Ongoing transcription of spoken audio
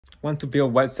Want to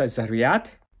build websites that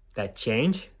react, that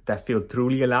change, that feel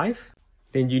truly alive?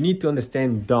 Then you need to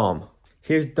understand DOM.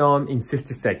 Here's DOM in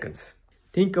 60 seconds.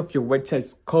 Think of your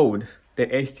website's code, the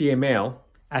HTML,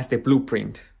 as the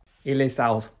blueprint. It lays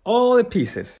out all the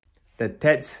pieces, the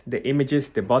text, the images,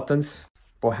 the buttons.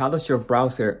 But how does your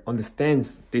browser understand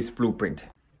this blueprint?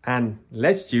 And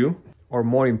lets you, or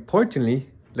more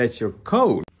importantly, lets your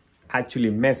code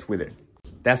actually mess with it.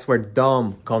 That's where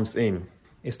DOM comes in.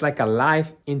 It's like a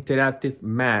live interactive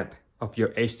map of your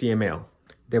HTML.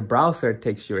 The browser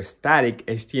takes your static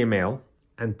HTML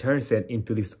and turns it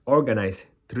into this organized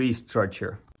tree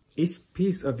structure. Each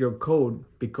piece of your code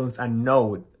becomes a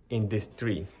node in this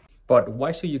tree. But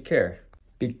why should you care?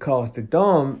 Because the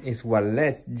DOM is what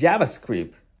lets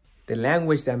JavaScript, the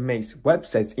language that makes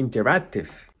websites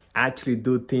interactive, actually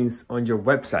do things on your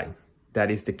website. That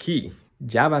is the key.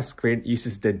 JavaScript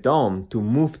uses the DOM to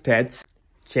move text,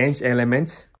 change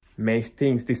elements, makes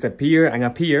things disappear and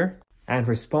appear, and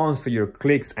responds to your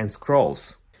clicks and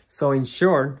scrolls. So in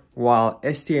short, while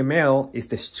HTML is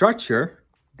the structure,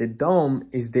 the DOM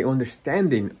is the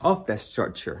understanding of that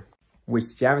structure, which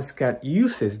JavaScript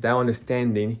uses that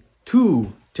understanding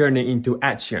to turn it into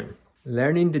action.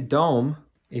 Learning the DOM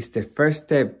is the first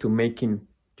step to making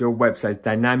your website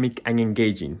dynamic and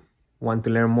engaging. Want to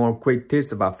learn more quick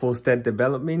tips about full stack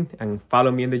development and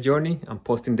follow me on the journey? I'm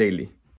posting daily.